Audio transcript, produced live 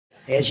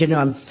As you know,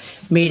 I'm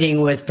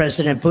meeting with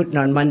President Putin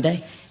on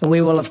Monday. We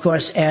will, of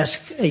course,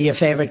 ask your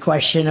favorite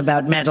question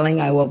about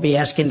meddling. I will be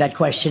asking that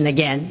question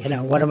again. You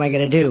know, what am I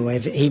going to do?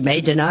 He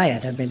may deny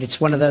it. I mean, it's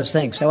one of those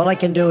things. So all I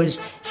can do is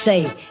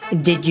say,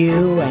 did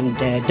you? And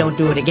don't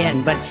do it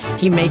again. But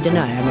he may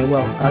deny. I mean,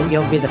 well,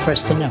 you'll be the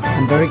first to know.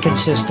 I'm very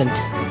consistent.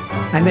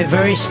 I'm a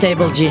very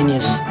stable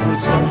genius. We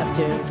still have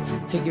to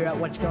figure out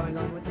what's going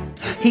on with him.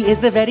 He is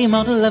the very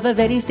model of a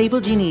very stable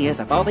genius.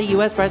 Of all the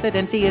U.S.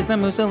 presidents, he is the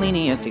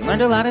Mussoliniest. He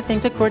learned a lot of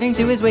things according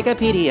to his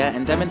Wikipedia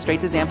and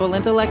demonstrates his ample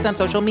intellect on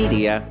social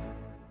media.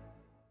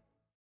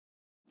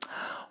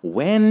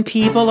 When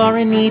people are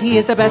in need, he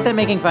is the best at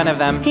making fun of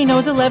them. He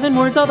knows 11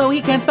 words, although he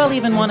can't spell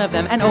even one of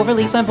them. An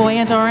overly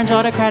flamboyant, orange,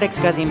 autocratic,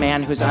 scuzzy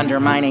man who's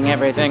undermining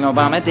everything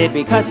Obama did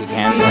because he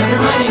can. He's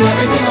undermining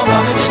everything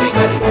Obama did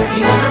because he can.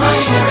 He's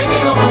undermining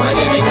everything Obama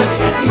did because he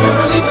can. He's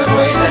overly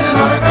flamboyant and an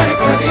autocratic,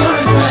 scuzzy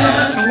orange man.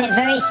 I'm a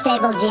very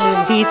stable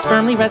genius. He's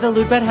firmly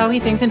resolute, but how he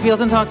thinks and feels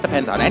and talks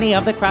depends on any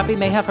of the crap he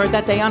may have heard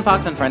that day on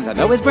Fox and Friends. And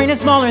though his brain is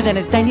smaller than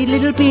his tiny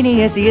little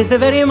penis, he is the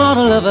very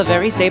model of a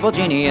very stable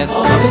genius.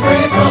 Although his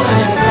brain is smaller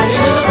than his tiny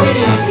little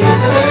penis, he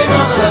is the very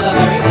model of a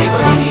very stable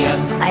genius.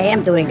 I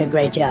am doing a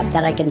great job,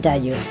 that I can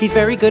tell you. He's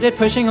very good at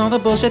pushing all the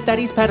bullshit that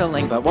he's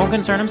peddling, but won't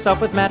concern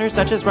himself with matters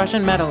such as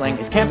Russian meddling.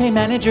 His campaign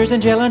manager's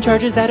in jail on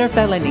charges that are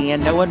felony,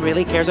 and no one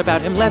really cares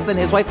about him less than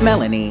his wife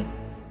Melanie.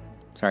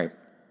 Sorry,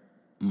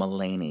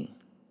 Mulaney.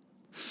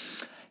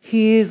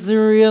 He's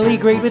really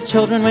great with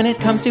children when it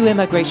comes to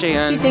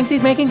immigration. He thinks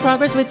he's making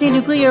progress with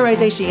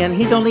denuclearization.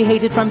 He's only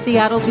hated from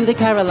Seattle to the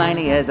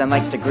Carolinas and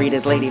likes to greet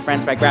his lady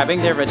friends by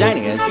grabbing their vaginas.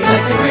 He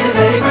likes to greet his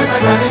lady friends by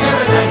grabbing their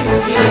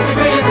vaginas. He likes to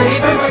greet his lady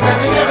friends by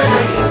grabbing their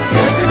vaginas. He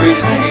likes to greet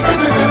his lady friends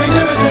by grabbing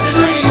their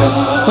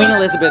vaginas. Queen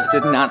Elizabeth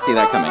did not see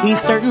that coming. He's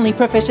certainly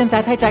proficient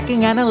at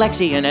hijacking an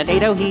election. At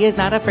NATO, he is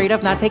not afraid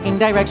of not taking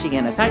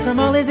direction. Aside from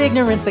all his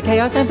ignorance, the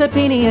chaos and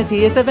sapenius,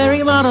 he is the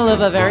very model of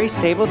a very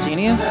stable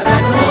genius.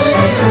 Aside from all his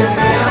ignorance,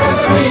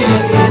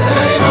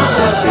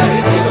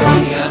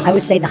 I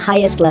would say the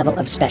highest level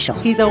of special.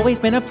 He's always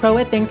been a pro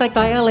at things like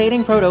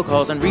violating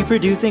protocols and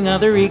reproducing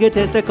other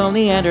egotistical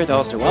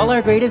Neanderthals. To all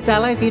our greatest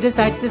allies, he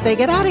decides to say,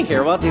 get out of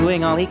here, while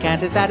doing all he can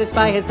to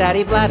satisfy his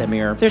daddy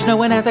Vladimir. There's no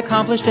one as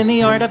accomplished in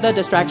the art of the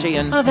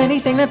distraction. Of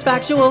anything that's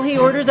factual, he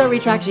orders a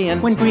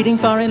retraction. When greeting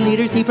foreign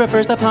leaders, he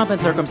prefers the pomp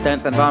and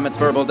circumstance, then vomits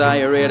verbal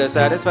diarrhea to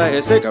satisfy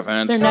his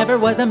sycophants. There never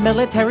was a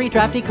military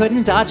draft he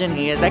couldn't dodge, and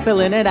he is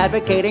excellent at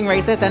advocating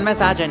racist and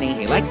misogyny.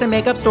 He likes to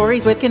make up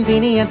stories with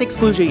convenient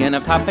exclusion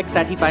of topics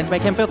that he finds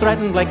make him feel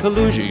threatened, like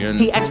collusion.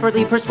 He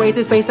expertly persuades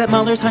his base that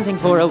Mueller's hunting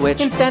for a witch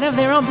instead of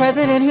their own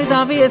president, who's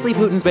obviously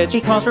Putin's bitch.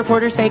 He calls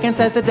reporters fake and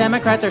says the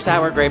Democrats are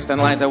sour grapes, then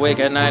lies awake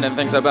at night and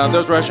thinks about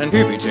those Russian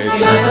pee-pee tapes. He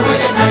lies awake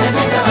at night and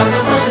thinks about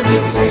those Russian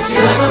pee-pee tapes. He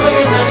lies awake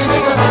at night and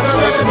thinks about those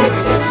Russian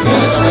pee-pee tapes. He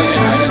lies awake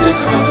at night and thinks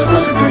about those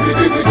Russian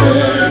pee-pee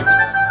tapes.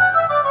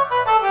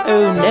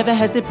 Oh, never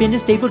has there been a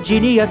stable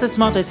genius as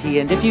smart as he.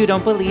 And if you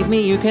don't believe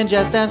me, you can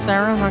just ask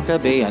Sarah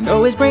Huckabee. And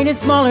though his brain is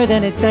smaller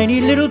than his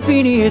tiny little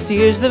penis,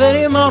 he is the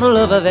very model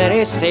of a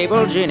very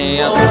stable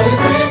genius. Although his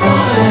brain is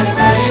smaller than his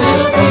tiny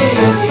little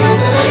penis, he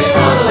is the very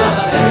model of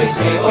a very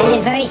stable... I'm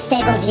a very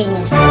stable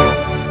genius.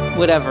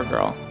 Whatever,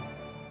 girl.